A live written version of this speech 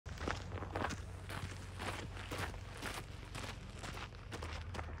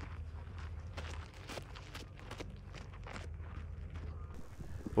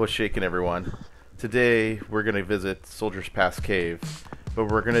What's shaking, everyone? Today we're going to visit Soldiers Pass Cave, but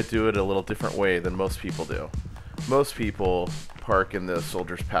we're going to do it a little different way than most people do. Most people park in the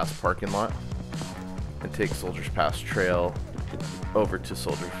Soldiers Pass parking lot and take Soldiers Pass Trail over to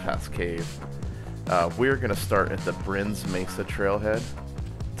Soldiers Pass Cave. We're going to start at the Brins Mesa Trailhead,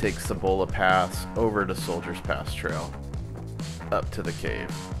 take Cibola Pass over to Soldiers Pass Trail, up to the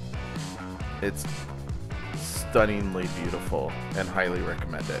cave. It's stunningly beautiful and highly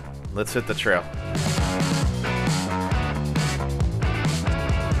recommend it. Let's hit the trail.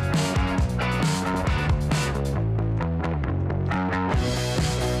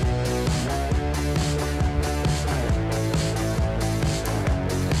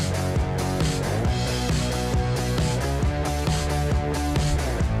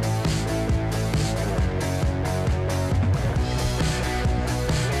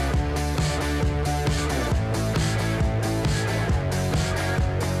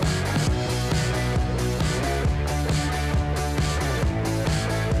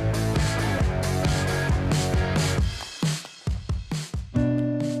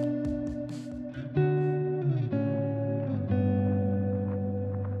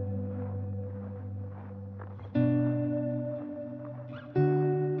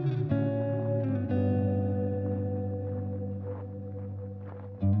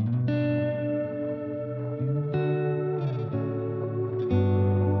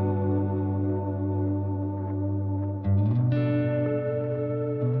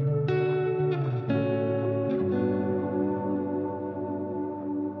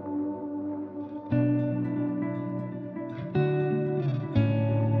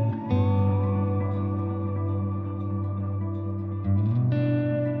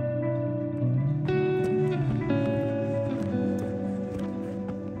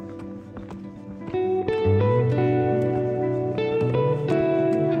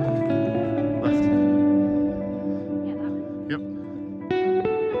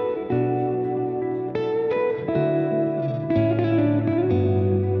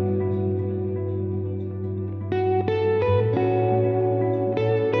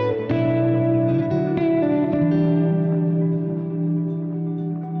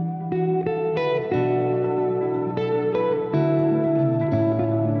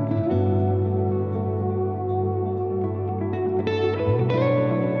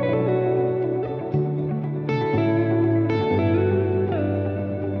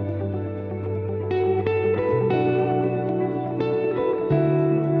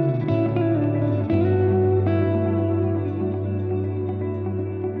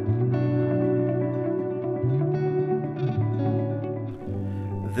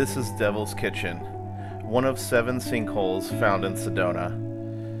 This is Devil's Kitchen, one of 7 sinkholes found in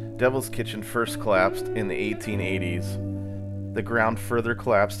Sedona. Devil's Kitchen first collapsed in the 1880s. The ground further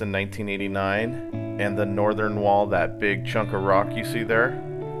collapsed in 1989, and the northern wall, that big chunk of rock you see there,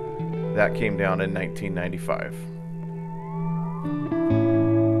 that came down in 1995.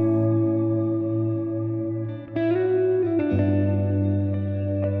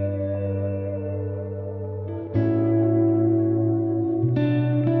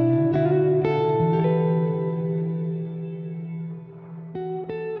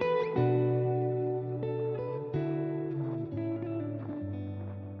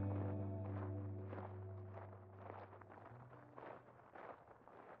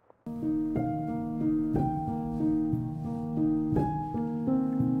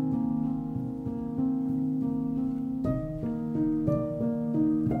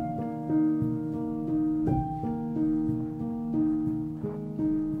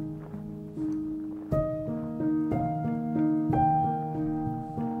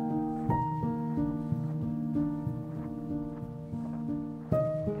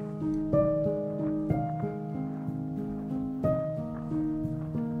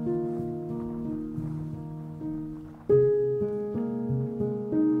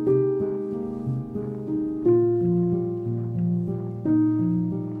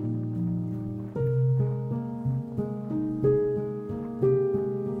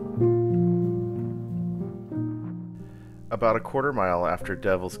 About a quarter-mile after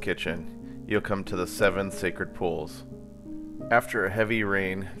Devil's Kitchen, you'll come to the 7 sacred pools. After a heavy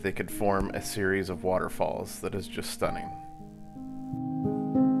rain, they could form a series of waterfalls that is just stunning.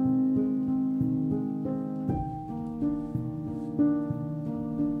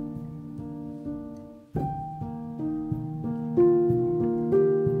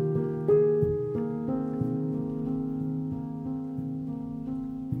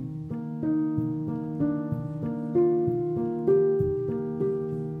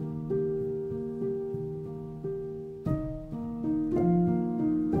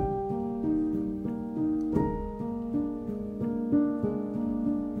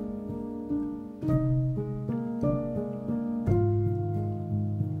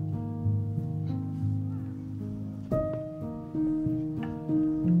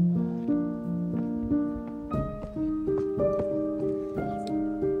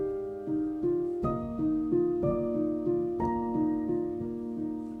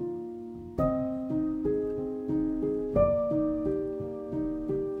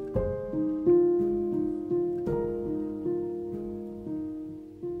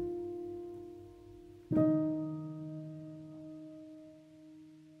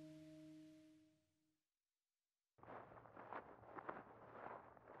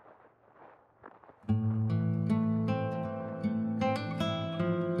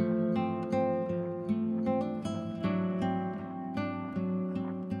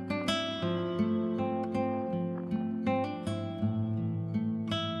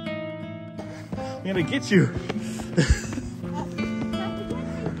 I'm gonna get you.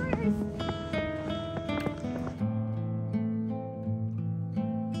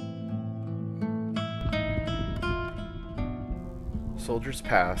 Soldier's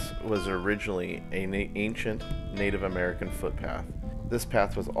Pass was originally an ancient Native American footpath. This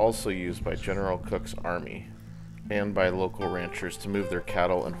path was also used by General Cook's army and by local ranchers to move their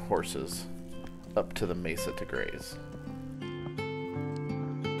cattle and horses up to the mesa to graze.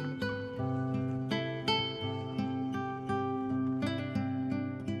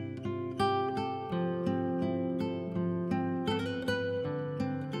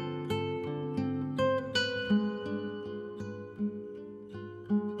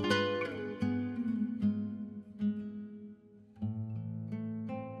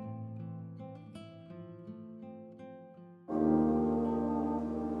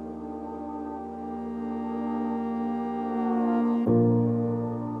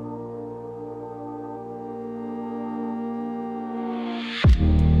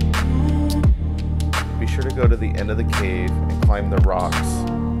 Be sure to go to the end of the cave and climb the rocks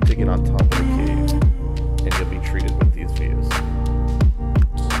to get on top of the cave, and you'll be treated